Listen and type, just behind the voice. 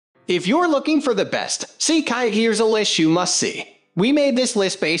If you're looking for the best Sea Kayak, here's a list you must see. We made this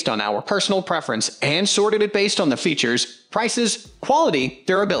list based on our personal preference and sorted it based on the features, prices, quality,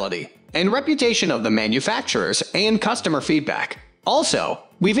 durability, and reputation of the manufacturers and customer feedback. Also,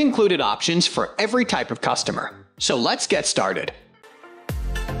 we've included options for every type of customer. So let's get started.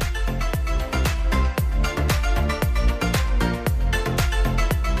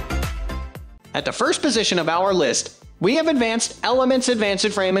 At the first position of our list, we have Advanced Elements Advanced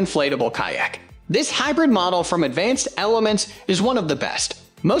Frame Inflatable Kayak. This hybrid model from Advanced Elements is one of the best,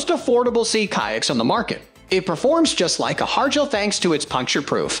 most affordable sea kayaks on the market. It performs just like a hardshell thanks to its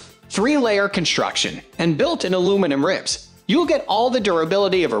puncture-proof, 3-layer construction, and built-in aluminum ribs. You'll get all the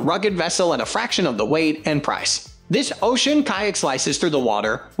durability of a rugged vessel at a fraction of the weight and price. This ocean kayak slices through the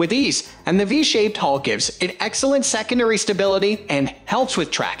water with ease, and the V-shaped hull gives it excellent secondary stability and helps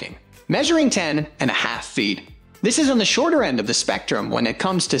with tracking. Measuring 10.5 feet, this is on the shorter end of the spectrum when it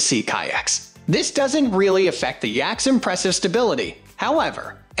comes to sea kayaks. This doesn't really affect the yak's impressive stability,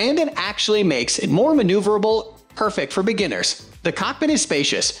 however, and it actually makes it more maneuverable, perfect for beginners. The cockpit is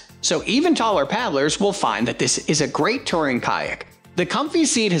spacious, so even taller paddlers will find that this is a great touring kayak. The comfy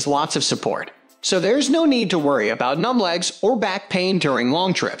seat has lots of support, so there's no need to worry about numb legs or back pain during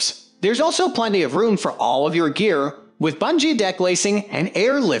long trips. There's also plenty of room for all of your gear, with bungee deck lacing and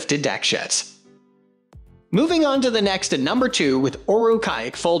air-lifted deck sheds. Moving on to the next at number 2 with Oru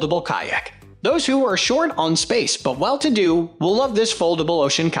Kayak Foldable Kayak. Those who are short on space but well-to-do will love this foldable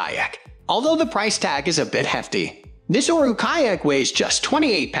ocean kayak. Although the price tag is a bit hefty, this Oru kayak weighs just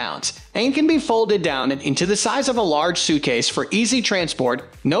 28 pounds and can be folded down and into the size of a large suitcase for easy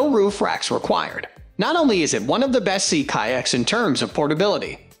transport, no roof racks required. Not only is it one of the best sea kayaks in terms of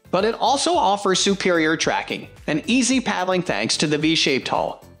portability, but it also offers superior tracking and easy paddling thanks to the V-shaped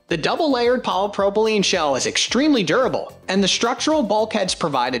hull. The double-layered polypropylene shell is extremely durable, and the structural bulkheads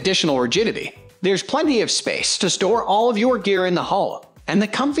provide additional rigidity. There's plenty of space to store all of your gear in the hull, and the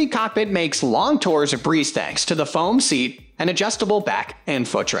comfy cockpit makes long tours a breeze thanks to the foam seat and adjustable back and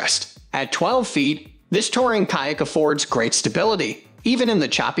footrest. At 12 feet, this touring kayak affords great stability, even in the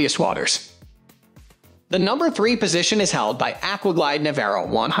choppiest waters. The number 3 position is held by Aquaglide Navarro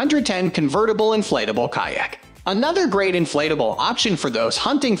 110 Convertible Inflatable Kayak. Another great inflatable option for those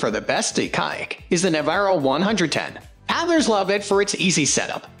hunting for the best sea kayak is the Navarro 110. Paddlers love it for its easy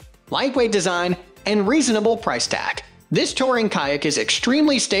setup, lightweight design, and reasonable price tag. This touring kayak is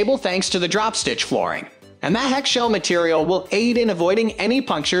extremely stable thanks to the drop stitch flooring, and the hex shell material will aid in avoiding any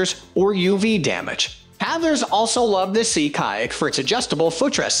punctures or UV damage. Paddlers also love this sea kayak for its adjustable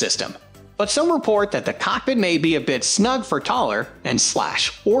footrest system, but some report that the cockpit may be a bit snug for taller and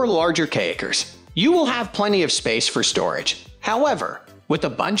or larger kayakers. You will have plenty of space for storage. However, with a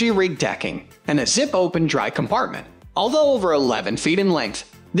bungee rig decking and a zip-open dry compartment, although over 11 feet in length,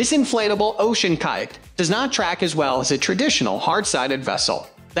 this inflatable ocean kayak does not track as well as a traditional hard-sided vessel.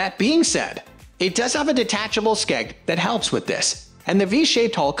 That being said, it does have a detachable skeg that helps with this, and the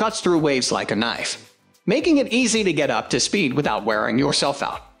V-shaped hull cuts through waves like a knife, making it easy to get up to speed without wearing yourself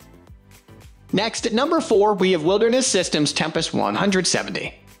out. Next, at number 4, we have Wilderness Systems Tempest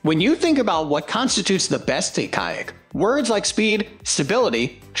 170. When you think about what constitutes the best sea kayak, words like speed,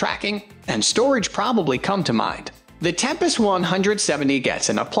 stability, tracking, and storage probably come to mind. The Tempest 170 gets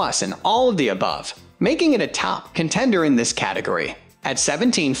an A+ in all of the above, making it a top contender in this category. At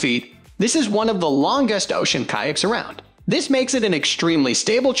 17 feet, this is one of the longest ocean kayaks around. This makes it an extremely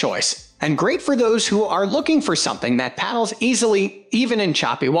stable choice, and great for those who are looking for something that paddles easily, even in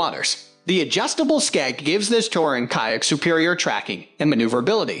choppy waters. The adjustable skeg gives this touring kayak superior tracking and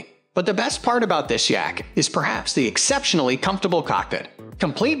maneuverability. But the best part about this yak is perhaps the exceptionally comfortable cockpit,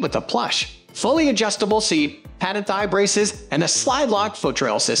 complete with a plush, fully adjustable seat, padded thigh braces, and a slide-lock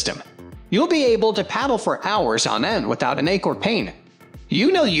footrail system. You'll be able to paddle for hours on end without an ache or pain.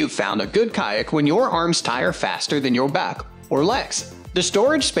 You know you've found a good kayak when your arms tire faster than your back or legs. The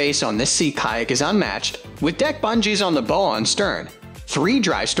storage space on this sea kayak is unmatched, with deck bungees on the bow and stern, 3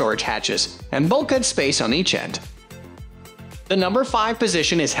 dry storage hatches, and bulkhead space on each end. The number 5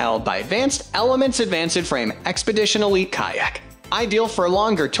 position is held by Advanced Elements Advanced Frame Expedition Elite Kayak. Ideal for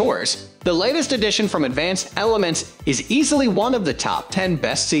longer tours, the latest addition from Advanced Elements is easily one of the top 10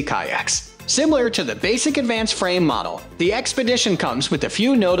 best sea kayaks. Similar to the basic advanced frame model, the Expedition comes with a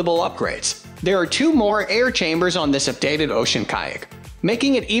few notable upgrades. There are 2 more air chambers on this updated ocean kayak,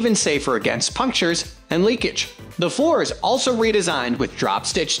 making it even safer against punctures and leakage. The floor is also redesigned with drop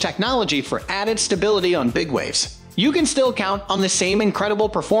stitch technology for added stability on big waves. You can still count on the same incredible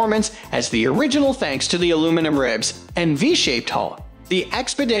performance as the original thanks to the aluminum ribs and V-shaped hull. The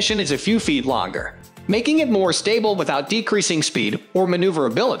Expedition is a few feet longer, making it more stable without decreasing speed or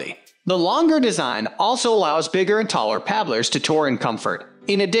maneuverability. The longer design also allows bigger and taller paddlers to tour in comfort,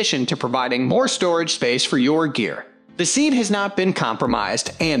 in addition to providing more storage space for your gear. The seat has not been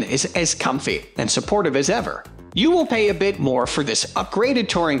compromised and is as comfy and supportive as ever. You will pay a bit more for this upgraded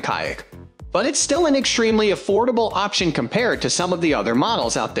touring kayak, but it's still an extremely affordable option compared to some of the other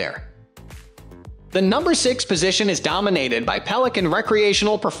models out there. The number 6 position is dominated by Pelican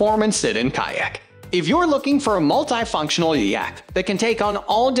Recreational Performance Sit-In Kayak. If you're looking for a multifunctional kayak that can take on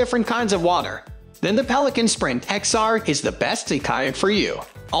all different kinds of water, then the Pelican Sprint XR is the best sea kayak for you.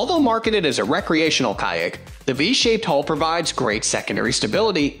 Although marketed as a recreational kayak, the V-shaped hull provides great secondary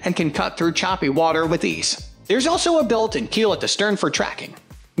stability and can cut through choppy water with ease. There's also a built-in keel at the stern for tracking,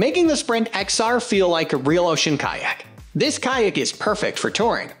 making the Sprint XR feel like a real ocean kayak. This kayak is perfect for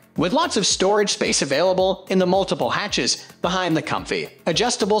touring, with lots of storage space available in the multiple hatches behind the comfy,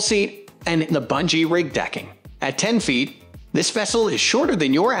 adjustable seat and in the bungee rig decking. At 10 feet, this vessel is shorter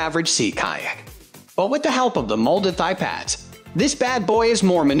than your average sea kayak. But with the help of the molded thigh pads, this bad boy is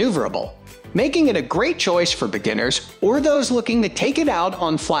more maneuverable, making it a great choice for beginners or those looking to take it out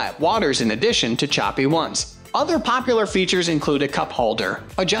on flat waters in addition to choppy ones. Other popular features include a cup holder,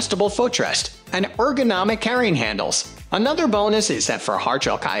 adjustable footrest, and ergonomic carrying handles. Another bonus is that for a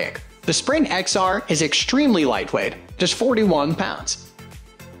hardshell kayak, the Sprint XR is extremely lightweight, just 41 pounds.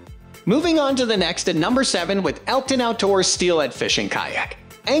 Moving on to the next at number 7 with Elkton Outdoors Steelhead Fishing Kayak.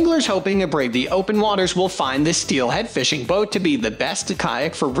 Anglers hoping to brave the open waters will find this steelhead fishing boat to be the best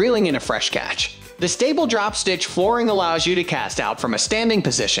kayak for reeling in a fresh catch. The stable drop stitch flooring allows you to cast out from a standing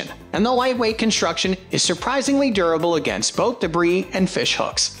position, and the lightweight construction is surprisingly durable against both debris and fish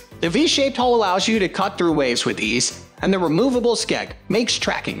hooks. The V-shaped hull allows you to cut through waves with ease, and the removable skeg makes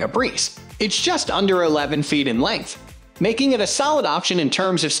tracking a breeze. It's just under 11 feet in length, making it a solid option in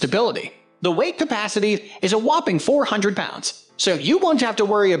terms of stability. The weight capacity is a whopping 400 pounds, so you won't have to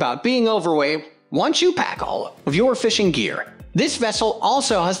worry about being overweight once you pack all of your fishing gear. This vessel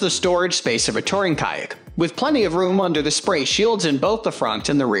also has the storage space of a touring kayak, with plenty of room under the spray shields in both the front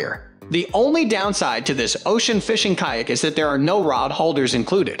and the rear. The only downside to this ocean fishing kayak is that there are no rod holders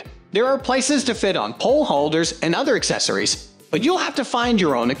included. There are places to fit on pole holders and other accessories, but you'll have to find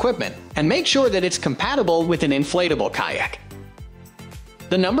your own equipment and make sure that it's compatible with an inflatable kayak.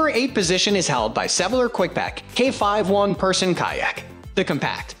 The number 8 position is held by Seveler Quickpack K5 one-person kayak. The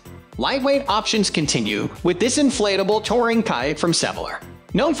compact, lightweight options continue with this inflatable touring kayak from Seveler.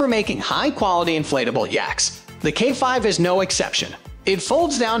 Known for making high-quality inflatable yaks, the K5 is no exception. It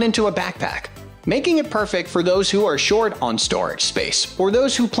folds down into a backpack, making it perfect for those who are short on storage space or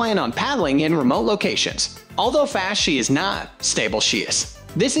those who plan on paddling in remote locations. Although fast she is not, stable she is.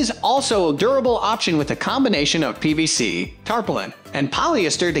 This is also a durable option with a combination of PVC, tarpaulin, and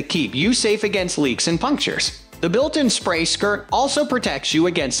polyester to keep you safe against leaks and punctures. The built-in spray skirt also protects you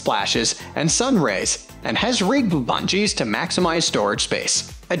against splashes and sun rays, and has rigged bungees to maximize storage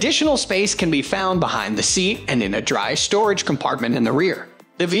space. Additional space can be found behind the seat and in a dry storage compartment in the rear.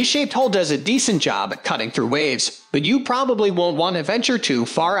 The V-shaped hull does a decent job at cutting through waves, but you probably won't want to venture too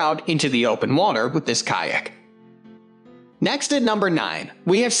far out into the open water with this kayak. Next at number 9,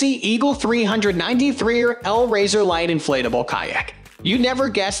 we have Sea Eagle 393L Razor Light Inflatable Kayak. You'd never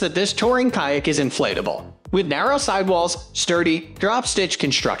guess that this touring kayak is inflatable. With narrow sidewalls, sturdy, drop-stitch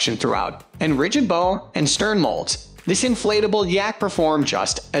construction throughout, and rigid bow and stern molds, this inflatable yak performed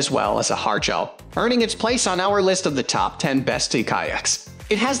just as well as a hardshell, earning its place on our list of the top 10 best sea kayaks.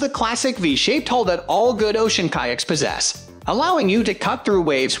 It has the classic V-shaped hull that all good ocean kayaks possess, allowing you to cut through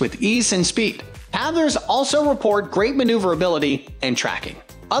waves with ease and speed. Paddlers also report great maneuverability and tracking.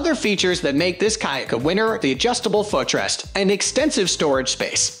 Other features that make this kayak a winner are the adjustable footrest and extensive storage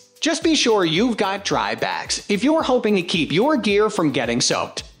space. Just be sure you've got dry bags if you're hoping to keep your gear from getting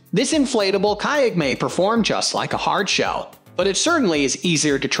soaked. This inflatable kayak may perform just like a hard shell, but it certainly is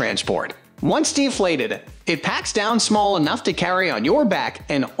easier to transport. Once deflated, it packs down small enough to carry on your back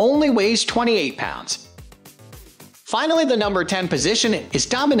and only weighs 28 pounds. Finally, the number 10 position is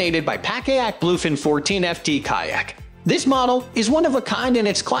dominated by Kayak Bluefin 14 FT Kayak. This model is one of a kind in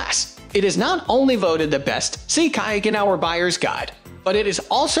its class. It is not only voted the best sea kayak in our buyer's guide, but it is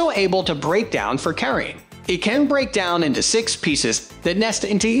also able to break down for carrying. It can break down into 6 pieces that nest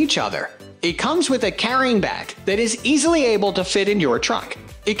into each other. It comes with a carrying bag that is easily able to fit in your trunk.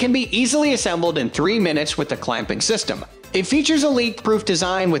 It can be easily assembled in 3 minutes with the clamping system. It features a leak-proof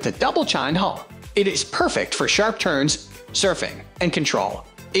design with a double-chined hull. It is perfect for sharp turns, surfing, and control.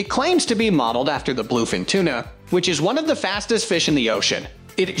 It claims to be modeled after the bluefin tuna, which is one of the fastest fish in the ocean.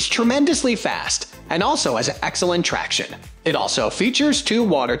 It is tremendously fast, and also has excellent traction. It also features 2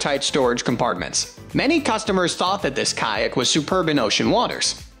 watertight storage compartments. Many customers thought that this kayak was superb in ocean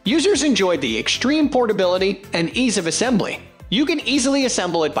waters. Users enjoyed the extreme portability and ease of assembly. You can easily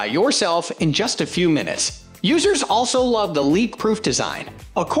assemble it by yourself in just a few minutes. Users also love the leak-proof design.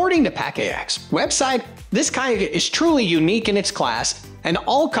 According to Sea Kayaks website, this kayak is truly unique in its class, and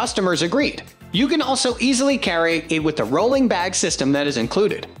all customers agreed. You can also easily carry it with the rolling bag system that is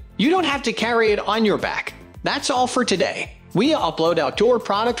included. You don't have to carry it on your back. That's all for today. We upload outdoor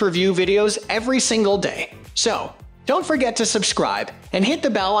product review videos every single day. So, don't forget to subscribe and hit the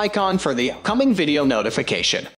bell icon for the upcoming video notification.